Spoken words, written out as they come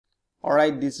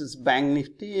Alright, this is Bank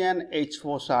Nifty and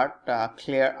H4 chart,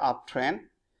 clear uptrend.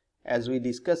 As we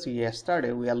discussed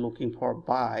yesterday, we are looking for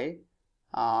buy.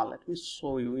 Let me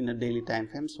show you in a daily time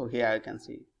frame. So here you can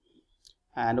see,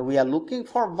 and we are looking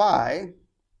for buy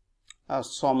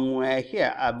somewhere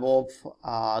here above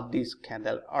this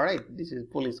candle. Alright, this is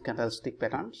bullish candlestick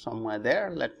pattern somewhere there.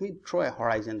 Let me draw a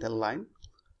horizontal line.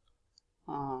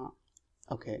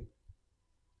 Okay,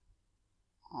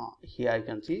 here you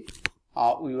can see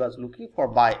we was looking for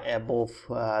buy above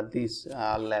this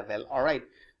level. Alright,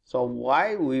 so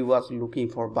why we was looking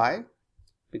for buy?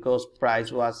 Because price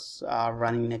was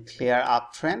running a clear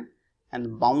uptrend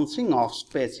and bouncing off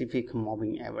specific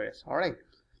moving average. Alright,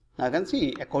 now you can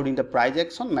see according to price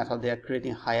action method, they are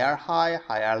creating higher high,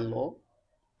 higher low,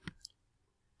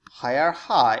 higher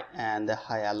high and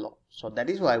higher low. So that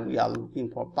is why we are looking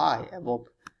for buy above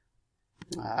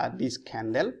this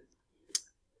candle.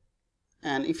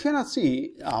 And if you not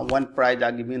see when price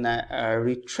are given a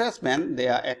retracement, they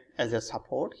are act as a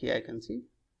support. Here I can see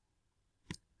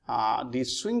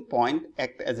this swing point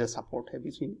act as a support. Have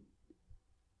you seen?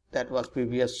 That was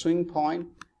previous swing point,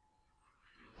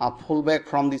 pull back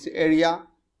from this area.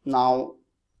 Now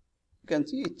you can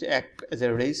see it act as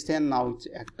a resistance. Now it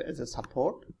act as a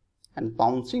support and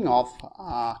bouncing off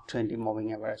 20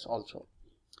 moving average also.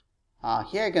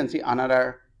 Here you can see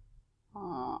another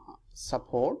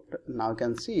support. Now you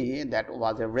can see that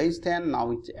was a resistance.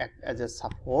 Now it act as a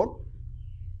support.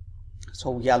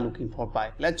 So we are looking for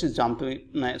buy. Let's just jump to it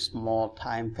in a small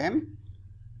time frame,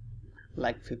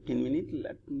 like 15 minutes.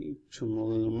 Let me zoom a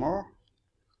little more.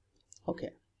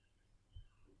 Okay.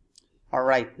 All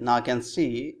right. Now I can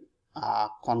see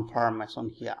confirmation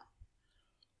here.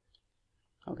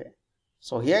 Okay.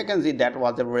 So here you can see that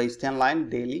was a resistance line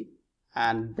daily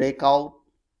and breakout.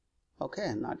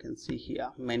 Okay, now I can see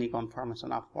here many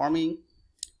confirmation are forming.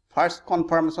 First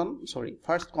confirmation,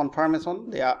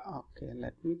 they are okay.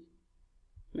 Let me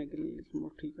make it a little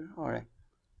more clear. All right,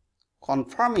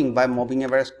 confirming by moving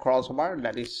average crossover,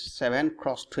 that is 7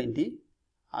 cross 20.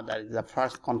 That is the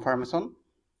first confirmation.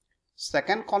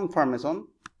 Second confirmation,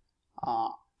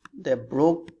 they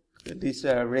broke this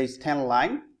resistance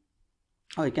line.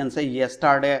 Or you can say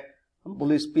yesterday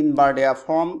bullish pin bar they are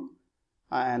formed,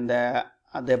 and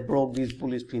they broke this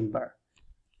bullish pin bar.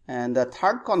 And the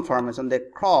third confirmation, they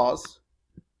cross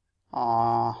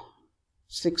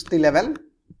 60 level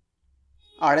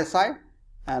RSI.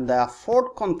 And the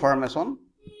fourth confirmation,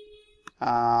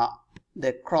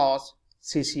 they cross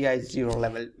CCI 0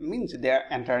 level, means they are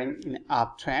entering in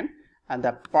uptrend and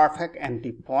the perfect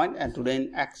entry point. And today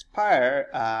expire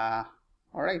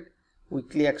all right,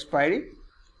 weekly expiry.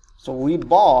 So we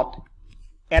bought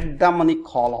at the money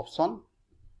call option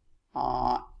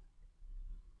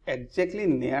exactly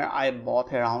near. I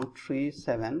bought around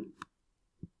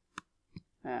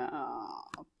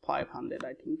 3,700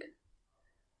 I think.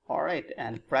 All right,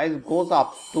 and price goes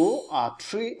up to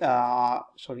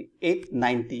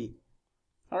 890.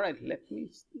 All right, let me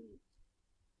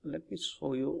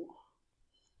show you.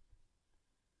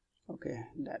 Okay,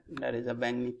 that is a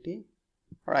Bank Nifty.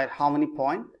 All right, how many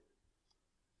point?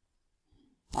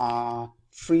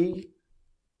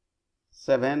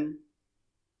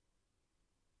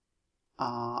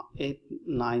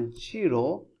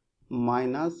 3,7,890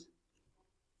 minus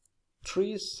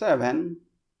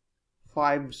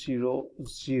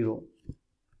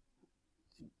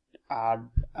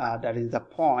 3,7,500. That is the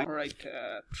point. All right,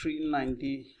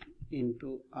 390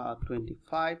 into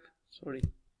 25. Sorry.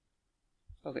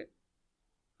 Okay,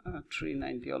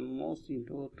 390 almost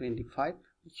into 25.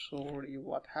 Sorry,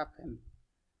 what happened?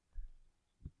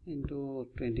 Into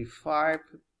 25,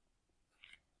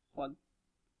 what?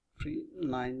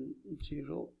 390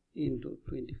 into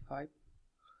 25.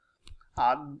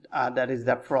 That is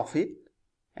the profit.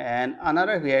 And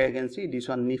another here you can see this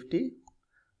one Nifty,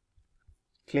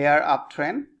 clear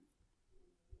uptrend.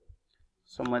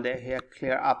 Somewhere there here,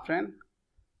 clear uptrend.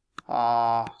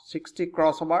 60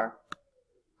 crossover,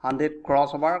 100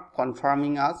 crossover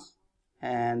confirming us,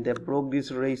 and they broke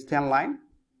this resistance line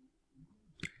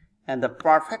and the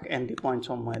perfect entry point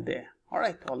somewhere there. All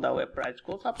right, all the way price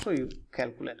goes up, so you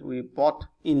calculate. We bought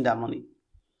in the money.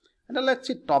 And let's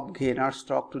see top gainer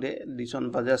stock today. This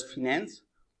one Bajaj Finance,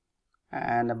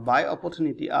 and a buy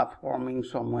opportunity are forming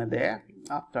somewhere there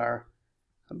after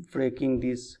breaking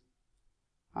this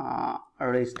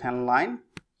resistance line.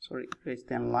 Sorry,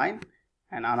 resistance line,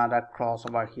 and another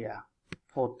crossover here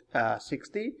for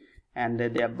 60, and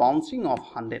they are bouncing off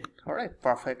 100. All right,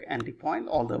 perfect entry point.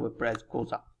 All the way price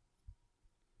goes up.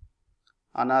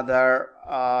 Another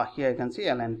here you can see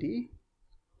LNT,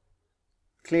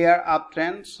 clear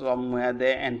uptrend somewhere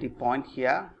the entry point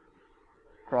here,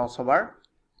 crossover.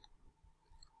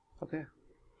 Okay,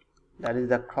 that is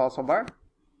the crossover,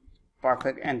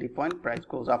 perfect entry point, price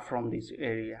goes up from this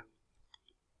area.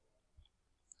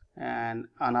 And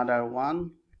another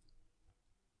one,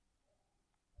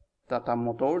 Tata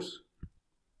Motors.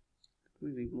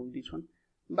 Let me remove this one,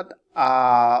 but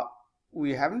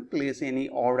we haven't placed any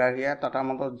order here. Tata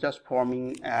Motors just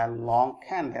forming a long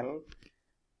candle,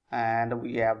 and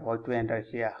we avoid to enter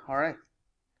here. All right,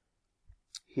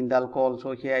 Hindalco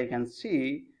also, here you can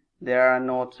see there are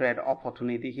no trade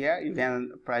opportunity here.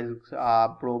 Even price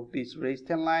broke this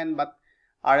resistance line, but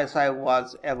RSI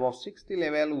was above 60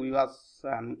 level. We was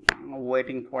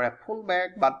waiting for a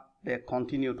pullback, but they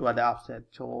continue to the upside,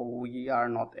 so we are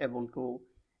not able to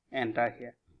enter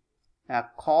here.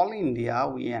 Call India,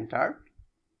 we entered.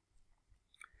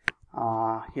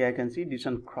 Here you can see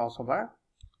decent crossover.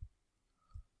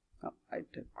 Right,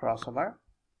 crossover,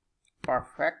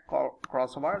 perfect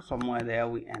crossover, somewhere there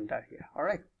we enter here. All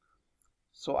right,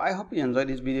 so I hope you enjoyed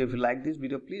this video. If you like this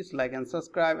video, please like and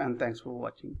subscribe, and thanks for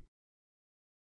watching.